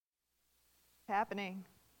happening?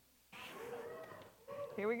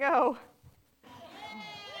 Here we go.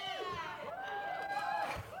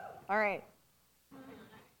 All right.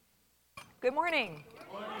 Good morning.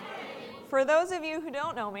 Good morning. For those of you who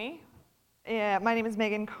don't know me, my name is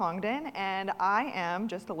Megan Congdon, and I am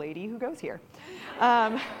just a lady who goes here.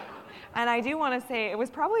 And I do want to say it was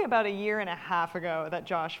probably about a year and a half ago that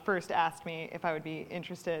Josh first asked me if I would be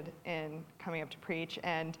interested in coming up to preach,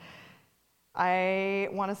 and I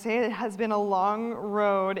want to say it has been a long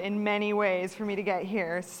road in many ways for me to get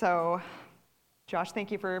here. So, Josh,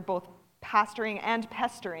 thank you for both pastoring and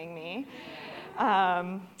pestering me.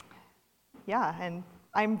 And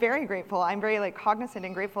I'm very grateful. I'm very cognizant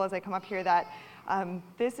and grateful as I come up here that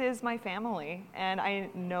this is my family, and I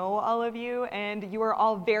know all of you, and you are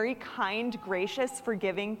all very kind, gracious,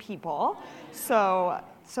 forgiving people. So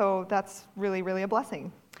that's really, really a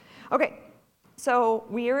blessing. Okay. So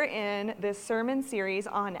we are in this sermon series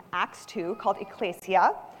on Acts 2 called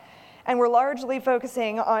Ekklesia, and we're largely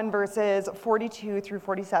focusing on verses 42 through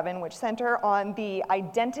 47, which center on the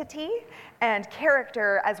identity and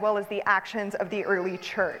character as well as the actions of the early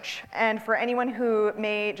church. And for anyone who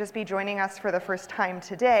may just be joining us for the first time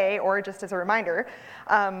today, or just as a reminder,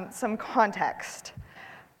 some context.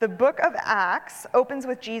 The book of Acts opens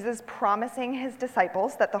with Jesus promising his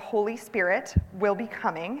disciples that the Holy Spirit will be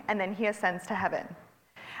coming, and then he ascends to heaven.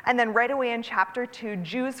 And then right away in chapter 2,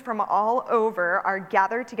 Jews from all over are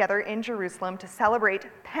gathered together in Jerusalem to celebrate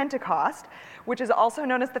Pentecost, which is also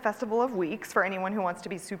known as the Festival of Weeks, for anyone who wants to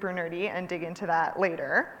be super nerdy and dig into that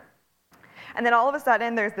later. And then all of a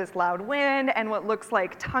sudden, there's this loud wind and what looks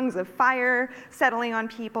like tongues of fire settling on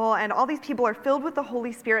people. And all these people are filled with the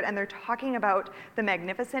Holy Spirit, and they're talking about the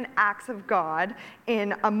magnificent acts of God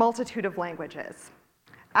in a multitude of languages.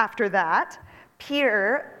 After that,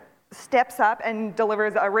 Peter steps up and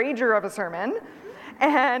delivers a rager of a sermon,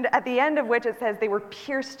 and at the end of which it says they were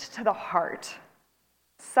pierced to the heart.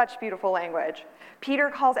 Such beautiful language. Peter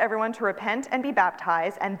calls everyone to repent and be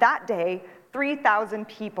baptized, and that day, 3,000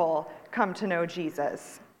 people come to know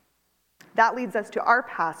Jesus. That leads us to our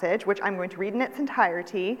passage, which I'm going to read in its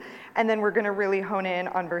entirety, and then we're going to really hone in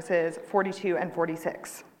on verses 42 and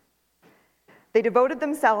 46. They devoted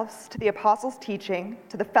themselves to the apostles' teaching,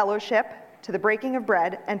 to the fellowship, to the breaking of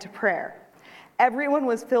bread, and to prayer. Everyone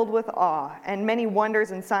was filled with awe, and many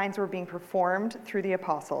wonders and signs were being performed through the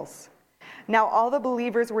apostles. Now all the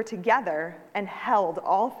believers were together and held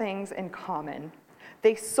all things in common.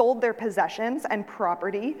 They sold their possessions and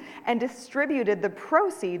property and distributed the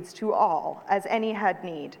proceeds to all, as any had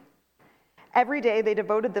need. Every day they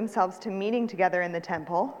devoted themselves to meeting together in the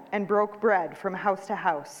temple and broke bread from house to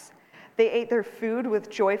house. They ate their food with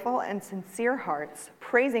joyful and sincere hearts,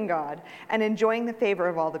 praising God and enjoying the favor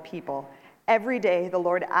of all the people. Every day the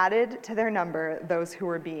Lord added to their number those who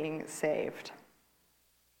were being saved.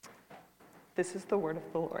 This is the word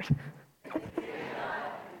of the Lord.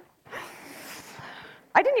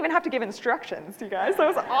 I didn't even have to give instructions, you guys.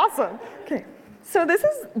 That was awesome. Okay, so this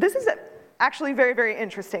is actually very, very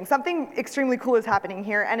interesting. Something extremely cool is happening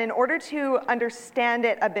here, and in order to understand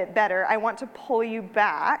it a bit better, I want to pull you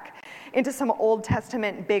back into some Old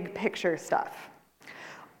Testament big picture stuff.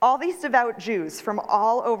 All these devout Jews from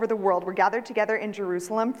all over the world were gathered together in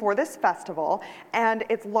Jerusalem for this festival, and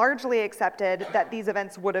it's largely accepted that these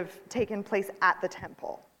events would have taken place at the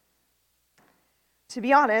temple. To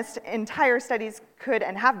be honest, entire studies could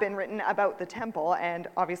and have been written about the temple, and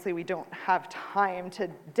obviously we don't have time to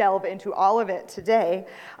delve into all of it today,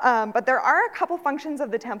 but there are a couple functions of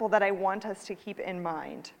the temple that I want us to keep in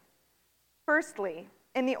mind. Firstly,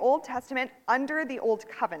 in the Old Testament, under the Old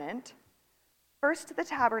Covenant, first the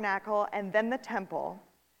tabernacle and then the temple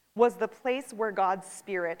was the place where God's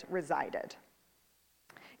Spirit resided.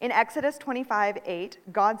 In Exodus 25:8,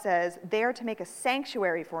 God says, "They are to make a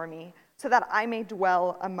sanctuary for me, so that I may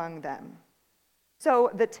dwell among them." So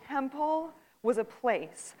the temple was a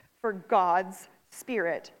place for God's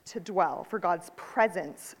Spirit to dwell, for God's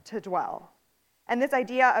presence to dwell. And this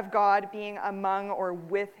idea of God being among or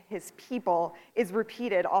with his people is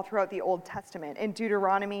repeated all throughout the Old Testament. In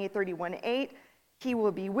Deuteronomy 31:8, "He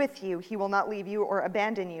will be with you. He will not leave you or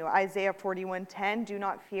abandon you." Isaiah 41:10, "Do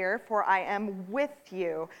not fear, for I am with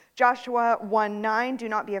you." Joshua 1:9, "Do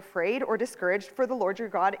not be afraid or discouraged, for the Lord your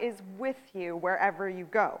God is with you wherever you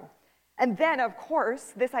go." And then, of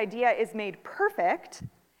course, this idea is made perfect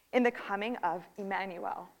in the coming of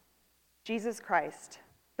Emmanuel, Jesus Christ.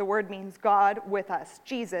 The word means God with us.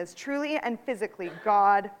 Jesus, truly and physically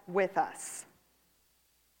God with us.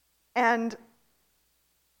 And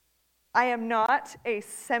I am not a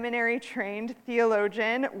seminary-trained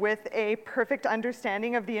theologian with a perfect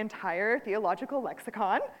understanding of the entire theological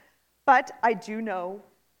lexicon, But I do know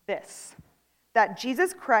this, that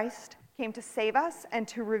Jesus Christ came to save us and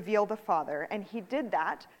to reveal the Father, and he did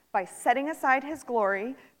that by setting aside his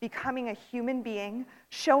glory, becoming a human being,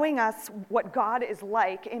 showing us what God is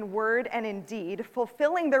like in word and in deed,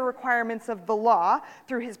 fulfilling the requirements of the law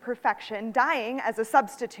through his perfection, dying as a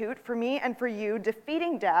substitute for me and for you,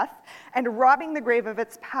 defeating death and robbing the grave of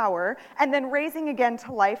its power, and then raising again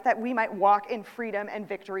to life that we might walk in freedom and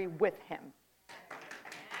victory with him.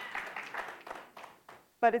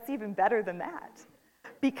 But it's even better than that,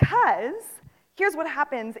 because here's what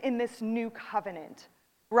happens in this new covenant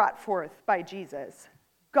brought forth by Jesus.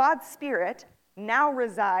 God's Spirit now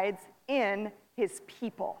resides in his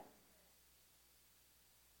people.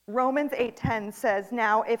 Romans 8:10 says,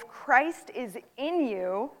 "Now if Christ is in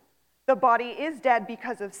you, the body is dead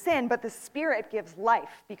because of sin, but the Spirit gives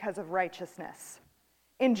life because of righteousness."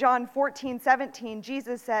 In John 14:17,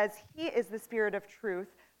 Jesus says, "He is the Spirit of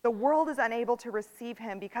truth. The world is unable to receive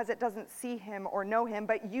him because it doesn't see him or know him,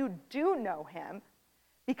 but you do know him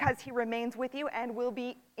because he remains with you and will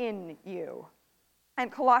be in you."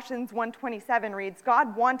 And Colossians 1:27 reads,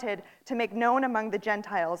 "God wanted to make known among the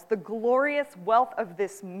Gentiles the glorious wealth of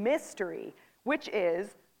this mystery, which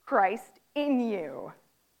is Christ in you,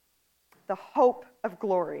 the hope of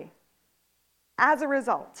glory." As a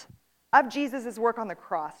result of Jesus' work on the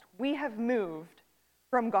cross, we have moved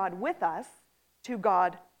from God with us to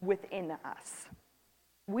God within us.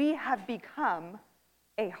 We have become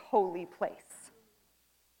a holy place.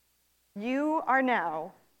 You are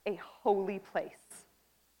now a holy place.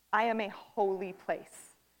 I am a holy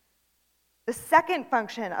place. The second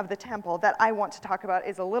function of the temple that I want to talk about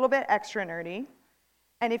is a little bit extra nerdy.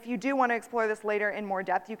 And if you do want to explore this later in more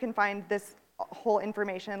depth, you can find this whole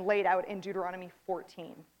information laid out in Deuteronomy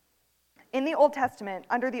 14. In the Old Testament,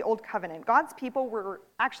 under the Old Covenant, God's people were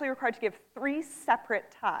actually required to give 3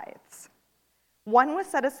 separate tithes. One was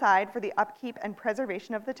set aside for the upkeep and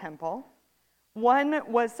preservation of the temple. One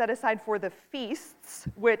was set aside for the feasts,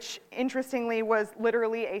 which interestingly was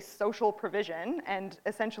literally a social provision and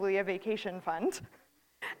essentially a vacation fund.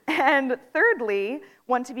 And thirdly,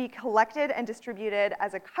 one to be collected and distributed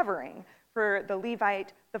as a covering for the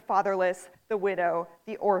Levite, the fatherless, the widow,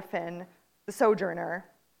 the orphan, the sojourner.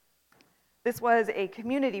 This was a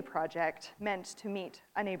community project meant to meet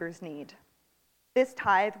a neighbor's need. This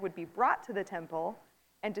tithe would be brought to the temple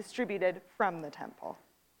and distributed from the temple.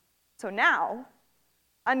 So now,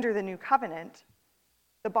 under the new covenant,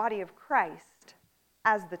 the body of Christ,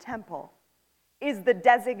 as the temple, is the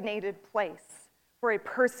designated place for a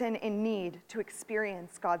person in need to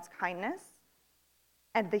experience God's kindness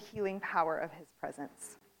and the healing power of his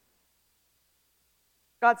presence.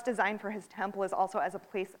 God's design for his temple is also as a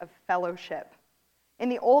place of fellowship. In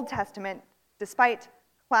the Old Testament, despite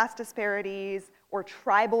class disparities or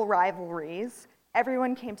tribal rivalries,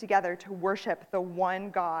 everyone came together to worship the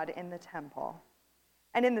one God in the temple.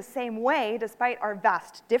 And in the same way, despite our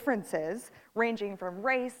vast differences, ranging from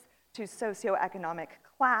race to socioeconomic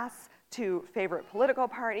class to favorite political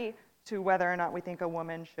party to whether or not we think a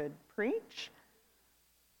woman should preach,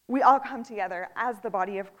 we all come together as the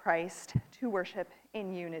body of Christ to worship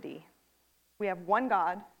in unity. We have one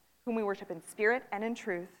God whom we worship in spirit and in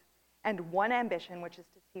truth, and one ambition, which is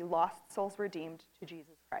to see lost souls redeemed to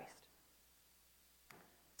Jesus Christ.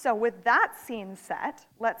 So with that scene set,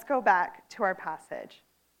 let's go back to our passage.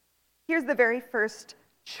 Here's the very first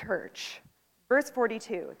church. Verse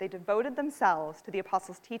 42, they devoted themselves to the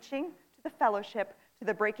apostles' teaching, to the fellowship, to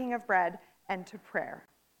the breaking of bread, and to prayer.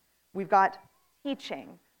 We've got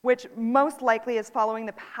teaching, which most likely is following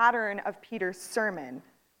the pattern of Peter's sermon,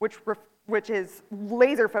 which is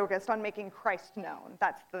laser focused on making Christ known.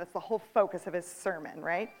 That's the whole focus of his sermon,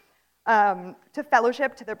 right? To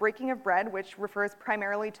fellowship, to the breaking of bread, which refers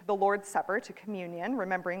primarily to the Lord's Supper, to communion,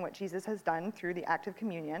 remembering what Jesus has done through the act of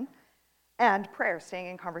communion, and prayer, staying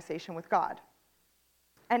in conversation with God.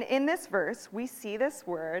 And in this verse, we see this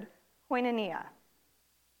word, koinonia.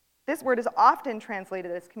 This word is often translated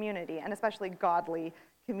as community, and especially godly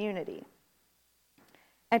community.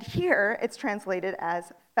 And here, it's translated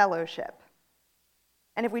as fellowship.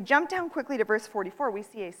 And if we jump down quickly to verse 44, we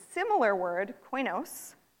see a similar word,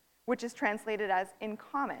 koinos, which is translated as in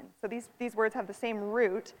common. So these words have the same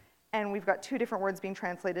root, and we've got 2 different words being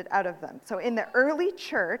translated out of them. So in the early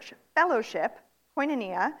church, fellowship,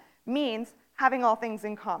 koinonia, means having all things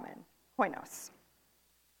in common, koinos.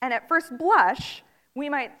 And at first blush, we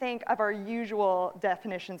might think of our usual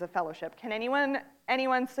definitions of fellowship. Can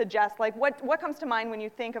anyone suggest, like, what comes to mind when you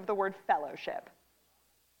think of the word fellowship?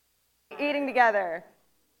 Eating together.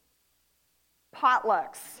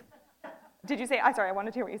 Potlucks. Did you say, sorry, I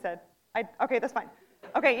wanted to hear what you said. Okay, that's fine.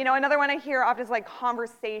 Okay, another one I hear often is like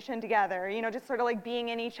conversation together, just sort of like being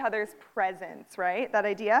in each other's presence, right? That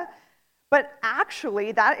idea. But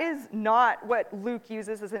actually, that is not what Luke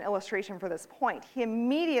uses as an illustration for this point. He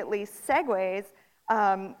immediately segues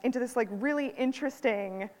into this like really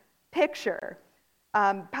interesting picture.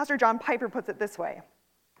 Pastor John Piper puts it this way: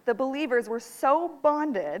 the believers were so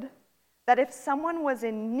bonded that if someone was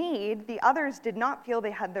in need, the others did not feel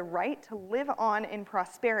they had the right to live on in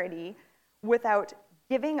prosperity without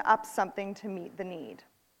giving up something to meet the need.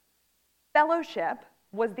 Fellowship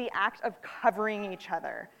was the act of covering each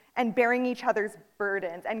other and bearing each other's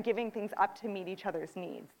burdens and giving things up to meet each other's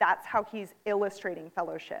needs. That's how he's illustrating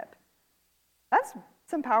fellowship. That's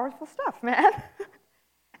some powerful stuff, man.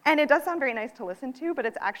 And it does sound very nice to listen to, but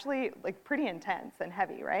it's actually like pretty intense and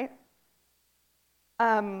heavy, right?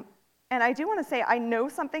 And I do want to say I know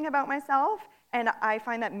something about myself, and I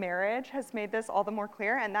find that marriage has made this all the more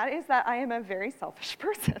clear, and that is that I am a very selfish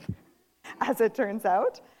person, as it turns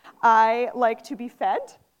out. I like to be fed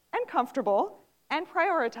and comfortable and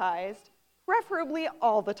prioritized, preferably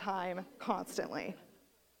all the time, constantly.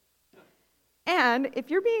 And if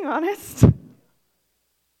you're being honest,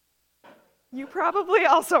 you probably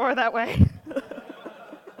also are that way.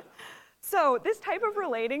 So this type of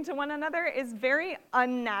relating to one another is very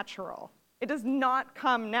unnatural. It does not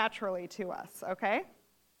come naturally to us, okay?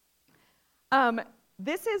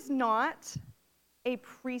 This is not a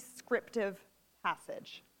prescriptive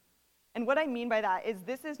passage. And what I mean by that is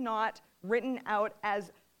this is not written out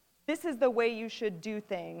as this is the way you should do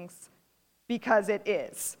things because it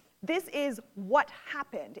is. This is what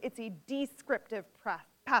happened. It's a descriptive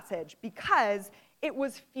passage because it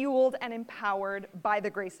was fueled and empowered by the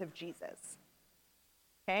grace of Jesus.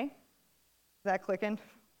 Okay? Is that clicking?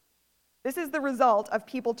 This is the result of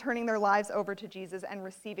people turning their lives over to Jesus and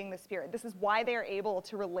receiving the Spirit. This is why they are able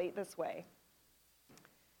to relate this way.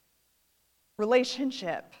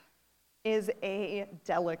 Relationship is a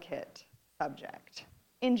delicate subject.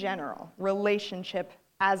 In general, relationship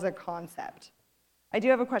as a concept. I do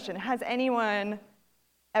have a question. Has anyone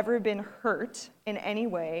ever been hurt in any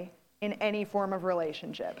way in any form of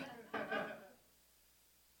relationship?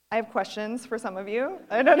 I have questions for some of you.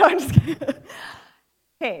 I don't know, I'm just kidding.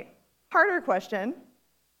 Okay, harder question.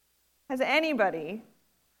 Has anybody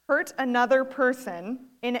hurt another person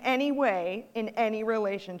in any way in any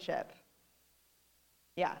relationship?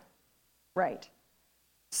 Yeah, right.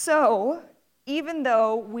 So, even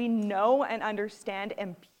though we know and understand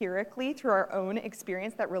empirically through our own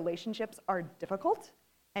experience that relationships are difficult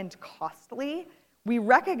and costly, we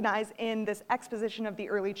recognize in this exposition of the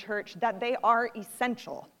early church that they are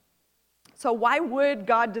essential. So why would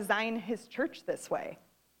God design his church this way?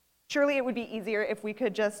 Surely it would be easier if we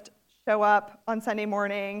could just show up on Sunday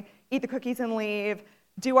morning, eat the cookies and leave,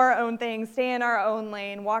 do our own thing, stay in our own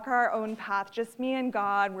lane, walk our own path, just me and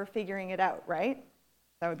God, we're figuring it out, right?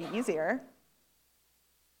 That would be easier.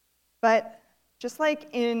 But just like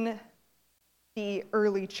in the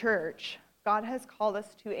early church, God has called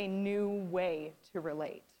us to a new way to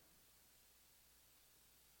relate.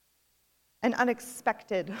 An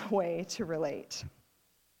unexpected way to relate.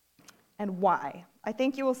 And why? I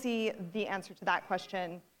think you will see the answer to that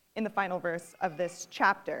question in the final verse of this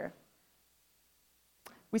chapter.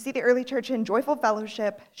 We see the early church in joyful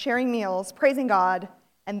fellowship, sharing meals, praising God,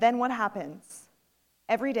 and then what happens?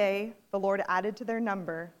 Every day, the Lord added to their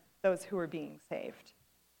number those who were being saved.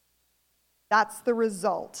 That's the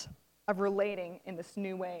result of relating in this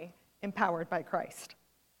new way, empowered by Christ.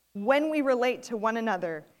 When we relate to one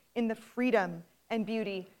another in the freedom and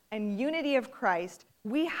beauty and unity of Christ,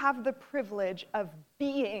 we have the privilege of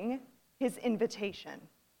being his invitation.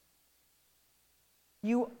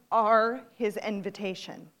 You are his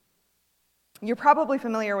invitation. You're probably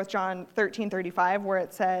familiar with John 13:35, where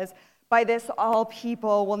it says, "By this all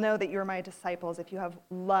people will know that you are my disciples if you have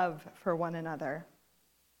love for one another."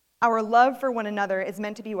 Our love for one another is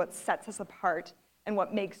meant to be what sets us apart and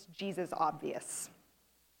what makes Jesus obvious.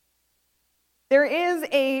 There is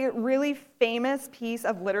a really famous piece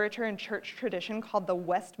of literature and church tradition called the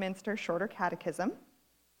Westminster Shorter Catechism.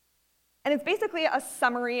 And it's basically a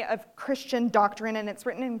summary of Christian doctrine, and it's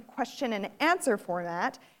written in question and answer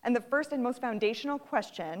format. And the first and most foundational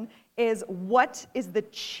question is, what is the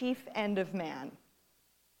chief end of man?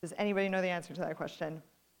 Does anybody know the answer to that question?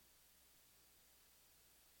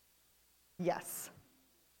 Yes.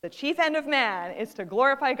 The chief end of man is to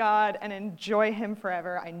glorify God and enjoy him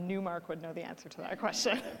forever. I knew Mark would know the answer to that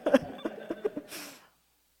question.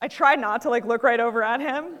 I tried not to look right over at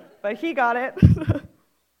him, but he got it.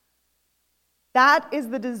 That is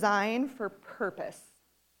the design for purpose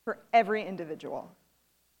for every individual.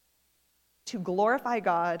 to glorify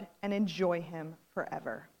God and enjoy him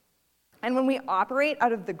forever. And when we operate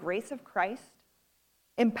out of the grace of Christ,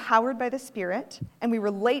 empowered by the Spirit, and we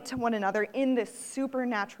relate to one another in this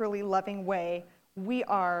supernaturally loving way, we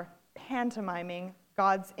are pantomiming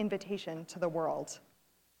God's invitation to the world.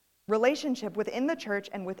 Relationship within the church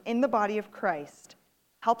and within the body of Christ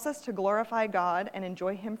helps us to glorify God and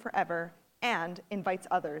enjoy him forever, and invites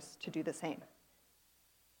others to do the same.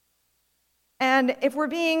 And if we're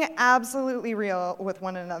being absolutely real with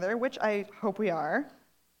one another, which I hope we are,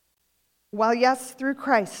 while yes, through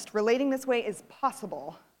Christ, relating this way is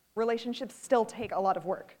possible, relationships still take a lot of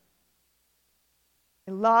work.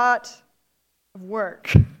 A lot of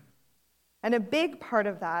work. And a big part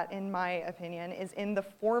of that, in my opinion, is in the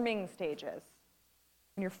forming stages.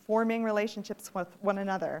 When you're forming relationships with one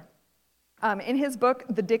another. In his book,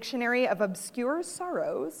 The Dictionary of Obscure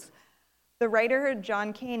Sorrows, the writer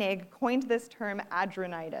John Koenig coined this term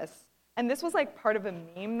adrenitis. And this was like part of a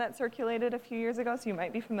meme that circulated a few years ago, so you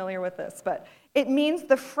might be familiar with this. But it means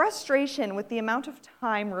the frustration with the amount of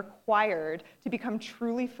time required to become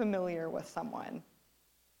truly familiar with someone.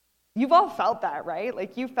 You've all felt that, right?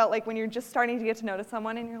 Like you felt like when you're just starting to get to know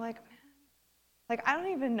someone and you're like, I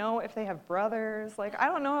don't even know if they have brothers. I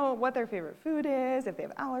don't know what their favorite food is, if they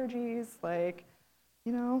have allergies,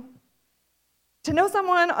 To know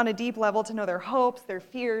someone on a deep level, to know their hopes, their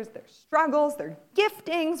fears, their struggles, their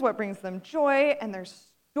giftings, what brings them joy, and their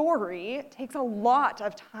story takes a lot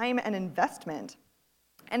of time and investment.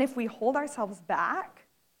 And if we hold ourselves back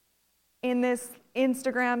in this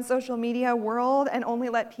Instagram, social media world and only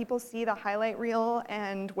let people see the highlight reel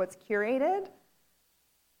and what's curated,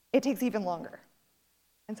 it takes even longer.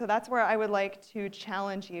 And so that's where I would like to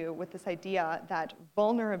challenge you with this idea that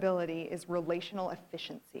vulnerability is relational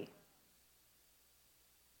efficiency.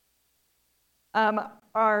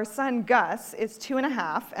 Our son Gus is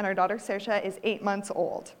 2.5, and our daughter Saoirse is 8 months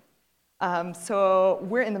old. So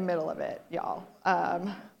we're in the middle of it, y'all.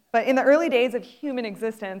 But in the early days of human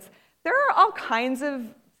existence, there are all kinds of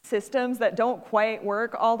systems that don't quite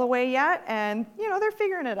work all the way yet, and they're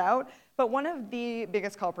figuring it out. But one of the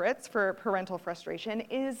biggest culprits for parental frustration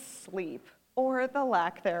is sleep, or the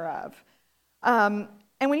lack thereof.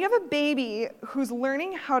 And when you have a baby who's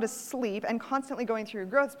learning how to sleep and constantly going through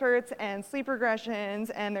growth spurts and sleep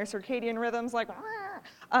regressions and their circadian rhythms,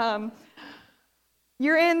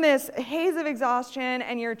 you're in this haze of exhaustion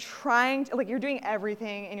and you're trying to, you're doing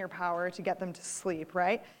everything in your power to get them to sleep,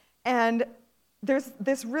 right? And there's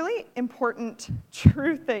this really important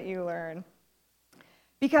truth that you learn.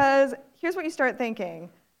 Because here's what you start thinking.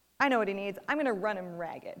 I know what he needs. I'm going to run him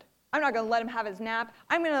ragged. I'm not going to let him have his nap.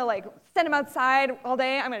 I'm going to send him outside all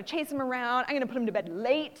day. I'm going to chase him around. I'm going to put him to bed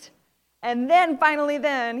late. And then finally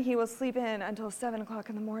he will sleep in until 7 o'clock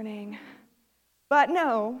in the morning. But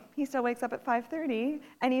no, he still wakes up at 5:30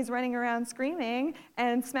 and he's running around screaming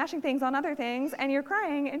and smashing things on other things and you're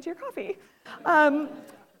crying into your coffee.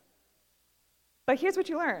 But here's what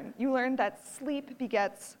you learn. You learn that sleep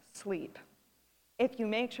begets sleep. If you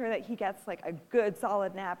make sure that he gets a good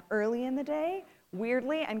solid nap early in the day,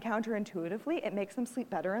 weirdly and counterintuitively, it makes him sleep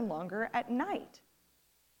better and longer at night.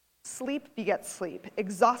 Sleep begets sleep.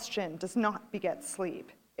 Exhaustion does not beget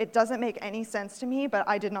sleep. It doesn't make any sense to me, but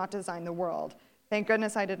I did not design the world. Thank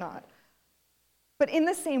goodness I did not. But in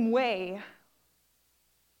the same way,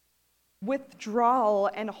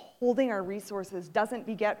 withdrawal and holding our resources doesn't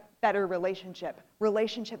beget better relationship.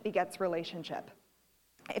 Relationship begets relationship.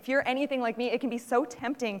 If you're anything like me, it can be so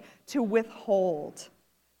tempting to withhold,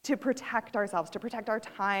 to protect ourselves, to protect our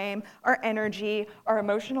time, our energy, our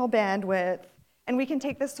emotional bandwidth. And we can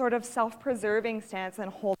take this sort of self-preserving stance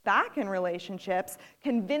and hold back in relationships,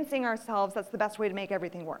 convincing ourselves that's the best way to make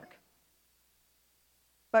everything work.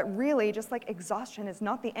 But really, just like exhaustion is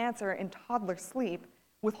not the answer in toddler sleep,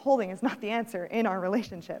 withholding is not the answer in our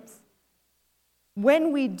relationships.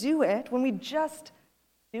 When we do it, when we just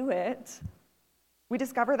do it, we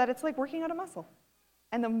discover that it's like working out a muscle.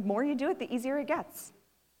 And the more you do it, the easier it gets.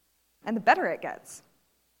 And the better it gets.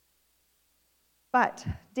 But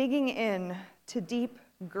digging in to deep,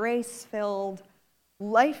 grace-filled,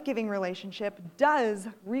 life-giving relationship does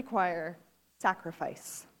require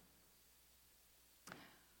sacrifice.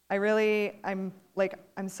 I'm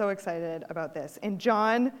so excited about this. In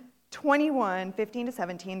John 21, 15 to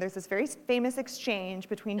 17, there's this very famous exchange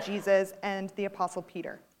between Jesus and the Apostle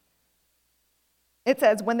Peter. It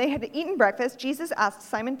says, when they had eaten breakfast, Jesus asked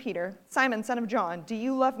Simon Peter, "Simon, son of John, do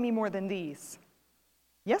you love me more than these?"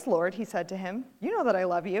 "Yes, Lord," he said to him. "You know that I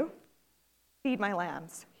love you." "Feed my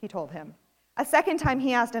lambs," he told him. A second time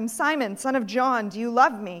he asked him, "Simon, son of John, do you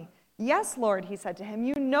love me?" "Yes, Lord," he said to him.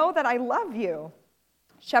 "You know that I love you."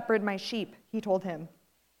 "Shepherd my sheep," he told him.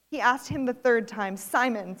 He asked him the third time,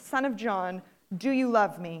 Simon, son of John, do you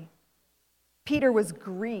love me? Peter was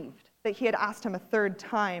grieved that he had asked him a third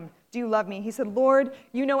time, do you love me? He said, Lord,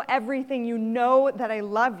 you know everything. You know that I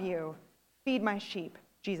love you. Feed my sheep,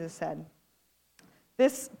 Jesus said.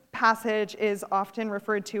 This passage is often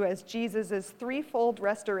referred to as Jesus' threefold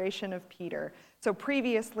restoration of Peter. So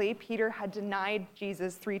previously, Peter had denied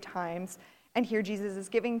Jesus 3 times, and here Jesus is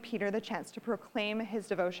giving Peter the chance to proclaim his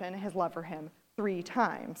devotion, his love for him 3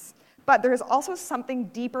 times. But there is also something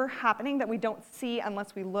deeper happening that we don't see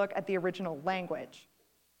unless we look at the original language.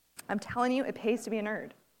 I'm telling you, it pays to be a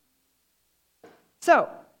nerd. So,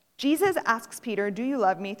 Jesus asks Peter, do you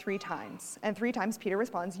love me 3 times? And 3 times Peter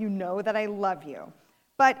responds, you know that I love you.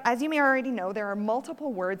 But as you may already know, there are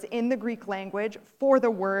multiple words in the Greek language for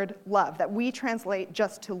the word love that we translate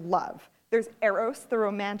just to love. There's eros, the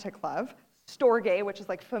romantic love, storge, which is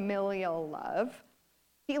like familial love,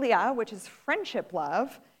 philia, which is friendship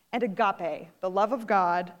love, and agape, the love of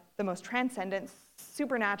God, the most transcendent,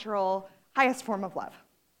 supernatural, highest form of love.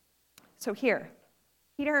 So here,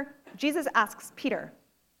 Jesus asks Peter,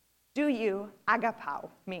 do you agapao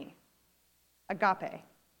me? Agape.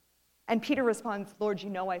 And Peter responds, Lord, you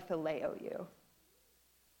know I phileo you.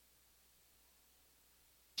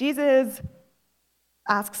 Jesus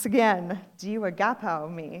asks again, do you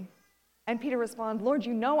agapao me? And Peter responds, Lord,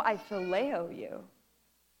 you know I phileo you.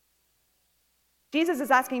 Jesus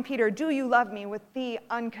is asking Peter, do you love me with the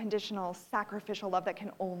unconditional, sacrificial love that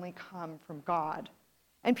can only come from God?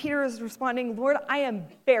 And Peter is responding, Lord, I am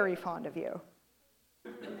very fond of you.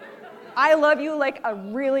 I love you like a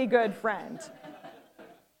really good friend.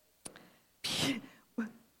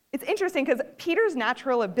 It's interesting because Peter's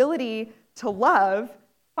natural ability to love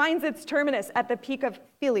finds its terminus at the peak of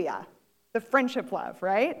philia, the friendship love,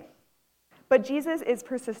 right? But Jesus is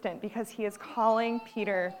persistent because he is calling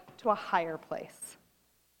Peter to a higher place.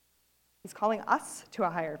 He's calling us to a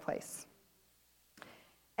higher place.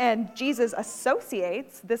 And Jesus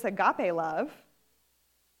associates this agape love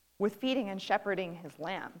with feeding and shepherding his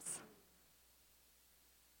lambs.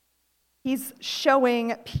 He's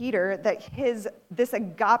showing Peter that this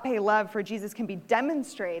agape love for Jesus can be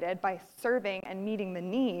demonstrated by serving and meeting the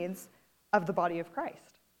needs of the body of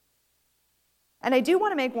Christ. And I do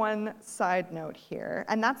want to make one side note here,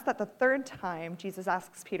 and that's that the third time Jesus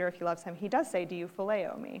asks Peter if he loves him, he does say, do you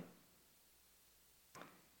phileo me?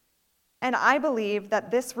 And I believe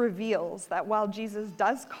that this reveals that while Jesus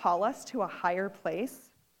does call us to a higher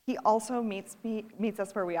place, he also meets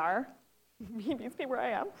us where we are. He meets me where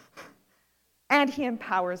I am. And he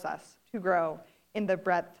empowers us to grow in the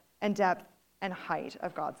breadth and depth and height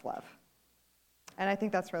of God's love. And I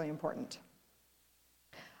think that's really important.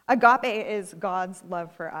 Agape is God's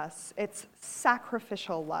love for us. It's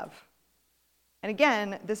sacrificial love. And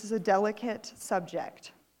again, this is a delicate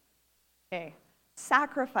subject. Okay.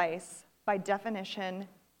 Sacrifice, by definition,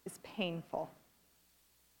 is painful.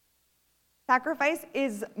 Sacrifice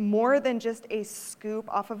is more than just a scoop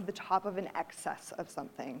off of the top of an excess of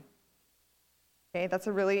something. Okay, that's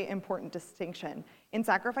a really important distinction. In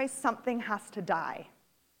sacrifice, something has to die.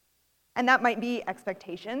 And that might be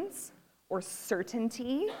expectations, or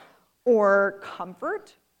certainty, or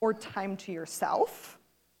comfort, or time to yourself,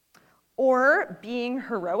 or being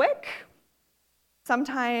heroic.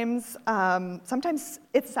 Sometimes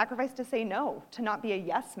it's sacrifice to say no, to not be a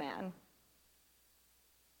yes man.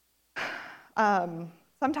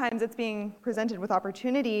 Sometimes it's being presented with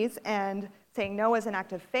opportunities and saying no as an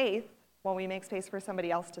act of faith while we make space for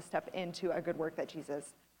somebody else to step into a good work that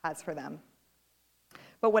Jesus has for them.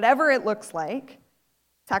 But whatever it looks like,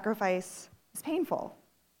 sacrifice is painful.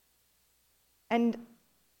 And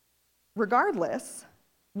regardless,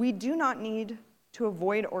 we do not need to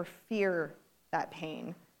avoid or fear that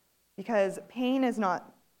pain, because pain is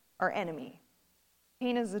not our enemy.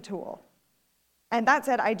 Pain is a tool. And that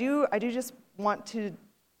said, I do just want to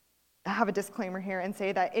have a disclaimer here and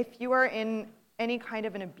say that if you are in any kind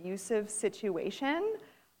of an abusive situation,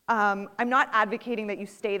 I'm not advocating that you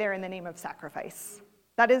stay there in the name of sacrifice.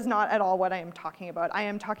 That is not at all what I am talking about. I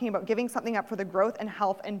am talking about giving something up for the growth and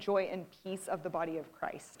health and joy and peace of the body of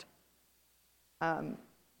Christ,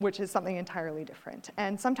 which is something entirely different.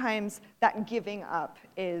 And sometimes that giving up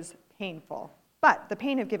is painful, but the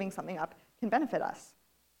pain of giving something up can benefit us.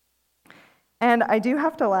 And I do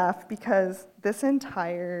have to laugh because this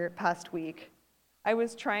entire past week, I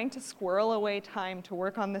was trying to squirrel away time to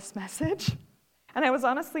work on this message, and I was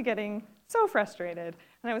honestly getting so frustrated.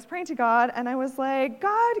 And I was praying to God, and I was like,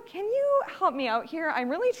 God, can you help me out here? I'm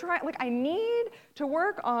really trying, I need to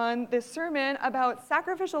work on this sermon about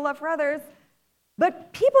sacrificial love for others,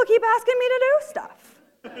 but people keep asking me to do stuff.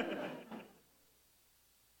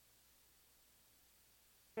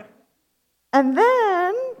 And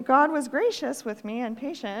then God was gracious with me and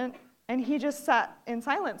patient, and he just sat in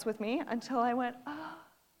silence with me until I went, oh,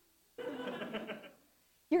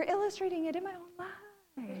 you're illustrating it in my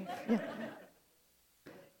own life.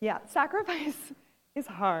 Yeah, sacrifice is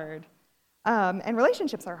hard, and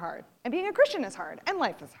relationships are hard, and being a Christian is hard, and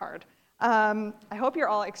life is hard. I hope you're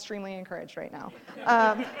all extremely encouraged right now.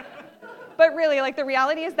 But really, like, the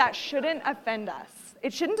reality is that shouldn't offend us.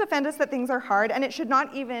 It shouldn't offend us that things are hard, and it should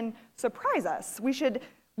not even surprise us.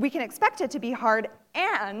 We can expect it to be hard,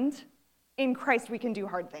 and in Christ we can do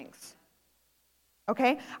hard things.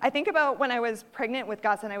 Okay? I think about when I was pregnant with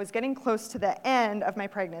Gus and I was getting close to the end of my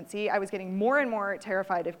pregnancy. I was getting more and more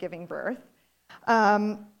terrified of giving birth.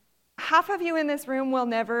 Half of you in this room will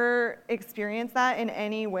never experience that in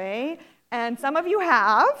any way, and some of you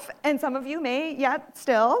have, and some of you may yet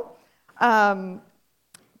still.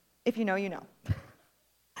 If you know, you know.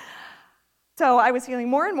 So I was feeling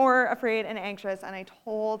more and more afraid and anxious, and I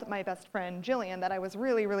told my best friend, Jillian, that I was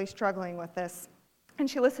really, really struggling with this. And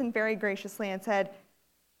she listened very graciously and said,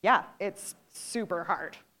 yeah, it's super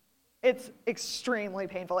hard. It's extremely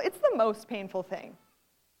painful. It's the most painful thing.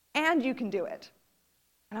 And you can do it.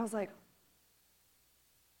 And I was like,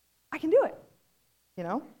 I can do it, you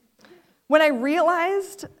know? When I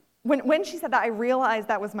realized, when she said that, I realized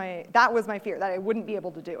that was my fear, that I wouldn't be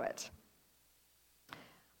able to do it.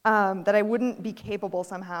 That I wouldn't be capable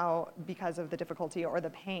somehow because of the difficulty or the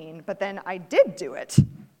pain. But then I did do it.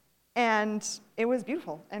 And it was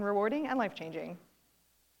beautiful and rewarding and life-changing.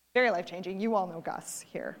 Very life-changing. You all know Gus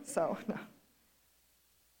here, so no.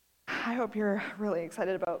 I hope you're really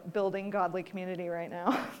excited about building godly community right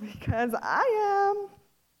now, because I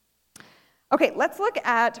am. Okay, let's look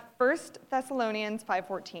at 1 Thessalonians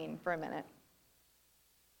 5:14 for a minute.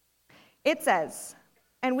 It says,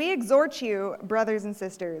 "And we exhort you, brothers and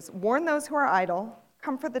sisters, warn those who are idle,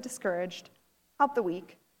 comfort the discouraged, help the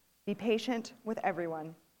weak, be patient with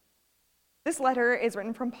everyone." This letter is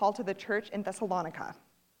written from Paul to the church in Thessalonica.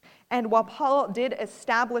 And while Paul did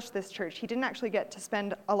establish this church, he didn't actually get to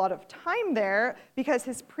spend a lot of time there because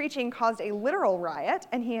his preaching caused a literal riot,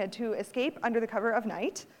 and he had to escape under the cover of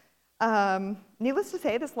night. Needless to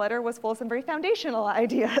say, this letter was full of some very foundational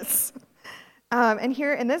ideas. And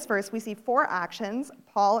here in this verse, we see 4 actions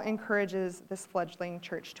Paul encourages this fledgling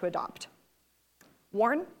church to adopt: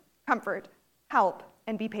 warn, comfort, help,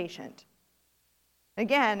 and be patient.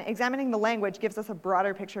 Again, examining the language gives us a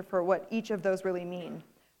broader picture for what each of those really mean.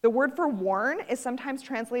 The word for warn is sometimes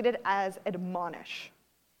translated as admonish.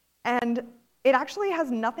 And it actually has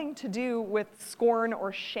nothing to do with scorn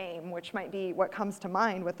or shame, which might be what comes to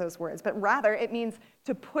mind with those words, but rather it means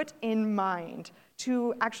to put in mind,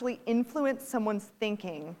 to actually influence someone's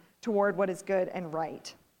thinking toward what is good and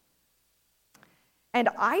right. And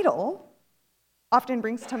idle often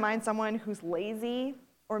brings to mind someone who's lazy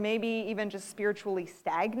or maybe even just spiritually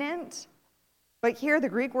stagnant. But here the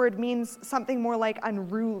Greek word means something more like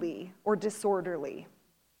unruly or disorderly.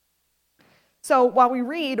 So while we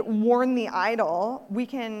read warn the idle, we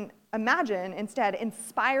can imagine instead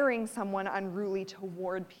inspiring someone unruly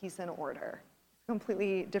toward peace and order. It's a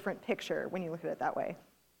completely different picture when you look at it that way.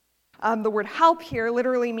 The word help here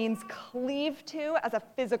literally means cleave to as a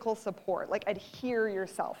physical support, like adhere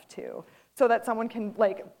yourself to, so that someone can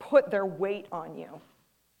put their weight on you.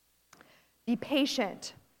 Be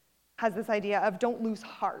patient has this idea of don't lose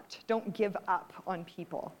heart, don't give up on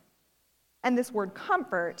people. And this word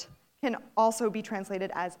comfort can also be translated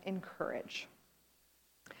as encourage.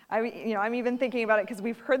 I'm even thinking about it because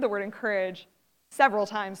we've heard the word encourage several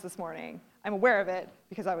times this morning. I'm aware of it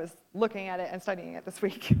because I was looking at it and studying it this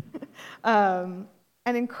week. And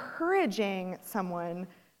encouraging someone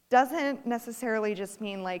doesn't necessarily just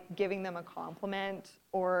mean giving them a compliment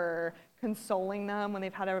or consoling them when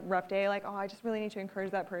they've had a rough day, I just really need to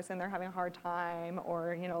encourage that person, they're having a hard time,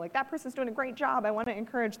 or that person's doing a great job, I want to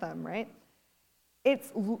encourage them, right?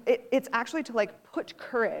 It's actually to put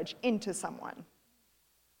courage into someone.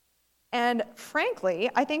 And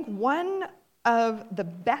frankly, I think one of the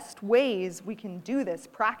best ways we can do this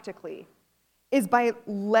practically is by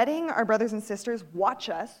letting our brothers and sisters watch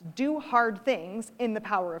us do hard things in the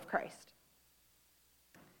power of Christ.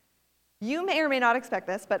 You may or may not expect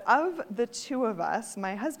this, but of the two of us,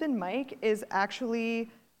 my husband Mike is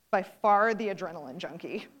actually by far the adrenaline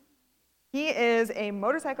junkie. He is a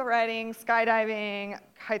motorcycle riding, skydiving,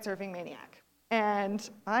 kite surfing maniac. And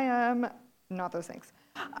I am not those things.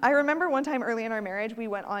 I remember one time early in our marriage, we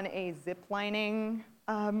went on a zip lining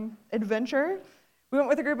adventure. We went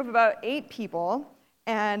with a group of about 8 people,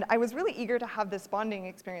 and I was really eager to have this bonding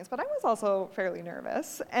experience, but I was also fairly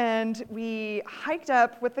nervous. And we hiked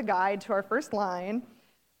up with the guide to our first line,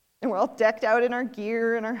 And we're all decked out in our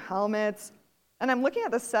gear and our helmets. And I'm looking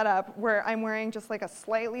at the setup where I'm wearing just like a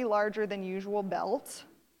slightly larger than usual belt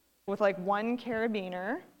with like one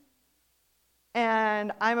carabiner.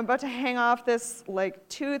 And I'm about to hang off this like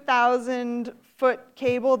 2,000-foot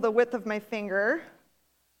cable the width of my finger.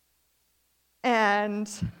 And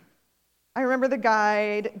I remember the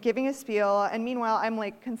guide giving a spiel, and meanwhile, I'm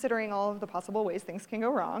like considering all of the possible ways things can go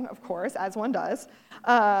wrong, of course, as one does.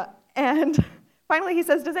 And finally he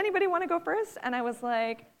says, "Does anybody want to go first?" And I was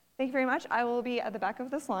like, "Thank you very much. I will be at the back of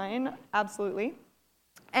this line, absolutely."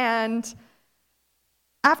 And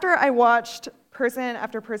after I watched person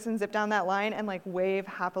after person zip down that line and like wave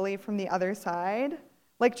happily from the other side,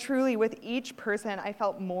 like truly with each person, I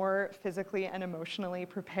felt more physically and emotionally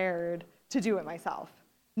prepared to do it myself.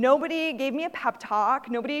 Nobody gave me a pep talk.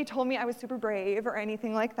 Nobody told me I was super brave or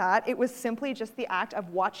anything like that. It was simply just the act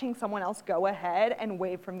of watching someone else go ahead and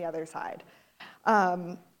wave from the other side.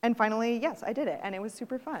 And finally, yes, I did it, and it was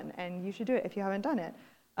super fun, and you should do it if you haven't done it.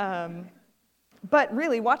 But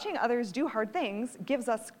really, watching others do hard things gives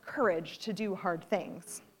us courage to do hard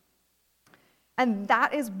things. And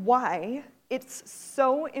that is why it's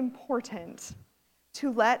so important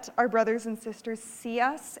to let our brothers and sisters see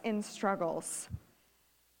us in struggles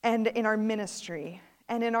and in our ministry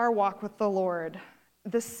and in our walk with the Lord.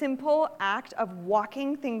 The simple act of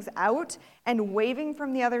walking things out and waving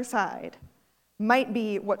from the other side might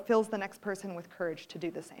be what fills the next person with courage to do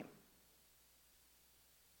the same.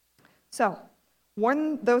 So,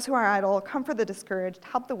 warn those who are idle, comfort the discouraged,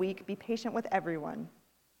 help the weak, be patient with everyone.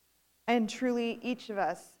 And truly, each of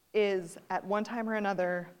us is, at one time or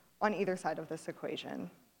another, on either side of this equation.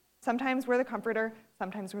 Sometimes we're the comforter,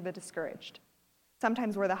 sometimes we're the discouraged.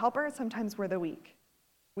 Sometimes we're the helper, sometimes we're the weak.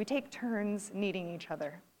 We take turns needing each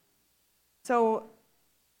other. So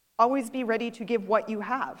always be ready to give what you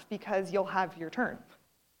have, because you'll have your turn.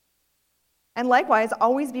 And likewise,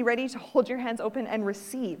 always be ready to hold your hands open and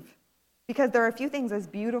receive, because there are few things as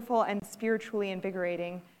beautiful and spiritually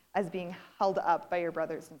invigorating as being held up by your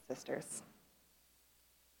brothers and sisters.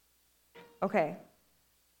 Okay,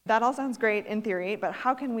 that all sounds great in theory, but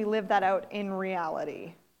how can we live that out in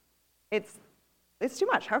reality? It's too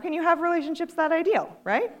much. How can you have relationships that ideal,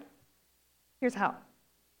 right? Here's how.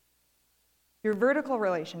 Your vertical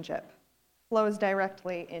relationship flows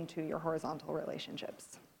directly into your horizontal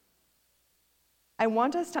relationships. I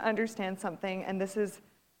want us to understand something, and this is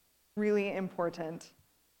really important.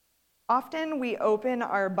 Often we open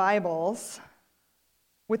our Bibles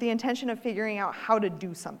with the intention of figuring out how to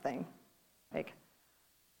do something. Like,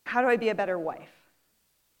 how do I be a better wife?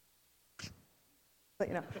 But,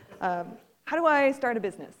 how do I start a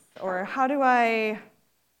business? Or how do I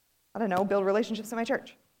build relationships in my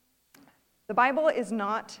church? The Bible is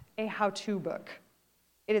not a how-to book.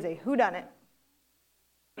 It is a whodunit.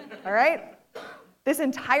 All right? This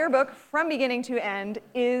entire book, from beginning to end,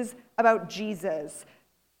 is about Jesus,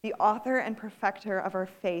 the author and perfecter of our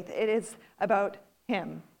faith. It is about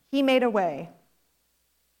him. He made a way.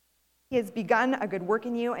 He has begun a good work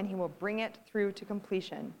in you, and he will bring it through to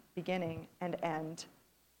completion, beginning and end.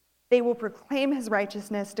 They will proclaim his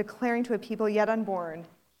righteousness, declaring to a people yet unborn,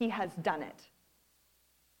 he has done it.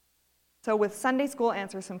 So with Sunday school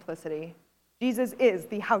answer simplicity, Jesus is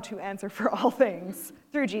the how-to answer for all things,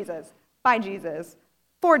 through Jesus, by Jesus,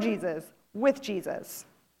 for Jesus, with Jesus.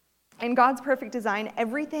 In God's perfect design,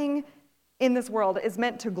 everything in this world is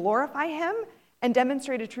meant to glorify him and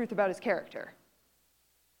demonstrate a truth about his character.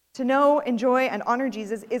 To know, enjoy, and honor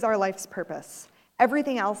Jesus is our life's purpose.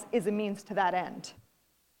 Everything else is a means to that end.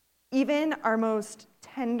 Even our most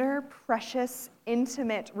tender, precious,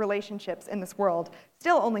 intimate relationships in this world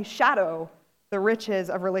still only shadow the riches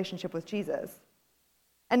of relationship with Jesus.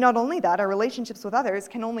 And not only that, our relationships with others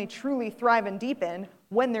can only truly thrive and deepen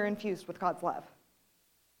when they're infused with God's love.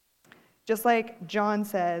 Just like John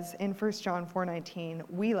says in 1 John 4:19,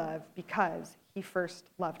 we love because he first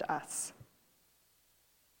loved us.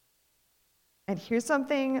 And here's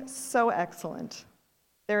something so excellent.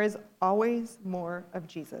 There is always more of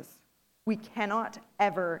Jesus. We cannot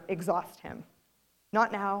ever exhaust him.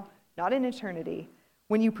 Not now, not in eternity.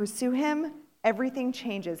 When you pursue him, everything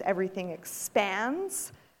changes, everything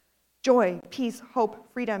expands. Joy, peace, hope,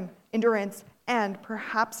 freedom, endurance, and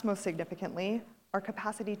perhaps most significantly, our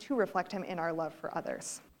capacity to reflect him in our love for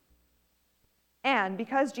others. And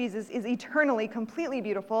because Jesus is eternally, completely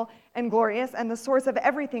beautiful and glorious and the source of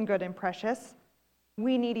everything good and precious,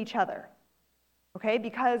 we need each other. Okay?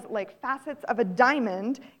 Because like facets of a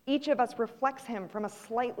diamond, each of us reflects him from a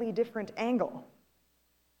slightly different angle.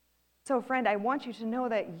 So friend, I want you to know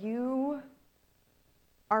that you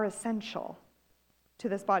are essential to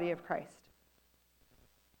this body of Christ.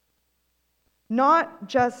 Not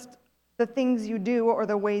just the things you do or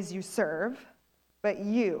the ways you serve, but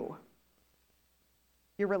you.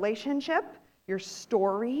 Your relationship, your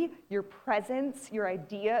story, your presence, your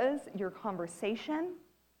ideas, your conversation.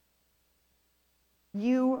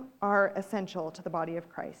 You are essential to the body of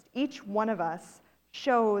Christ. Each one of us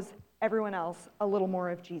shows everyone else a little more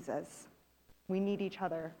of Jesus. We need each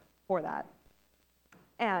other for that.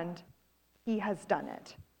 And he has done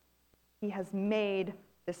it. He has made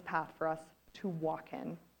this path for us to walk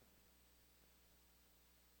in.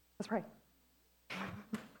 Let's pray.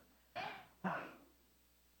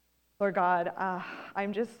 Lord God,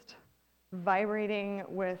 I'm just vibrating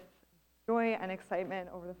with joy and excitement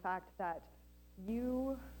over the fact that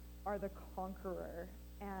you are the conqueror,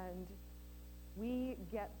 and we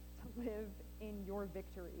get to live in your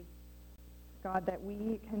victory. God, that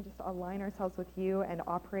we can just align ourselves with you and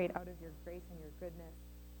operate out of your grace and your goodness,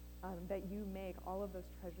 that you make all of those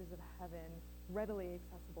treasures of heaven readily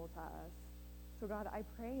accessible to us. So God, I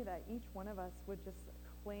pray that each one of us would just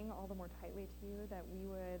cling all the more tightly to you, that we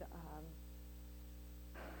would,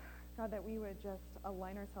 God, that we would just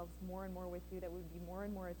align ourselves more and more with you, that we would be more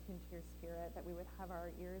and more attuned to your spirit, that we would have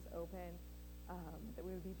our ears open, that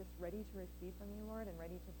we would be just ready to receive from you, Lord, and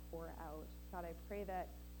ready to pour out. God, I pray that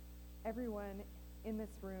everyone in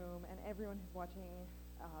this room and everyone who's watching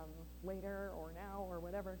later or now or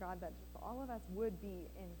whatever, God, that just all of us would be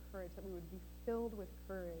encouraged, that we would be filled with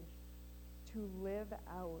courage to live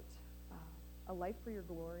out a life for your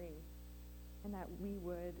glory, and that we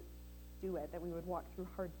would do it, that we would walk through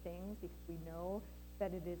hard things because we know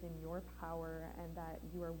that it is in your power and that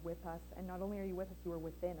you are with us. And not only are you with us, you are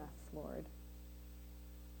within us, Lord.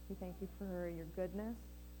 We thank you for your goodness.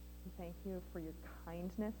 We thank you for your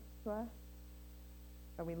kindness to us.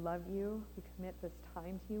 God, we love you. We commit this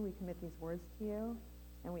time to you. We commit these words to you.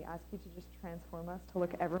 And we ask you to just transform us to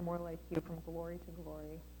look ever more like you from glory to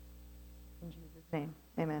glory. In Jesus' name,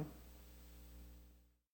 amen.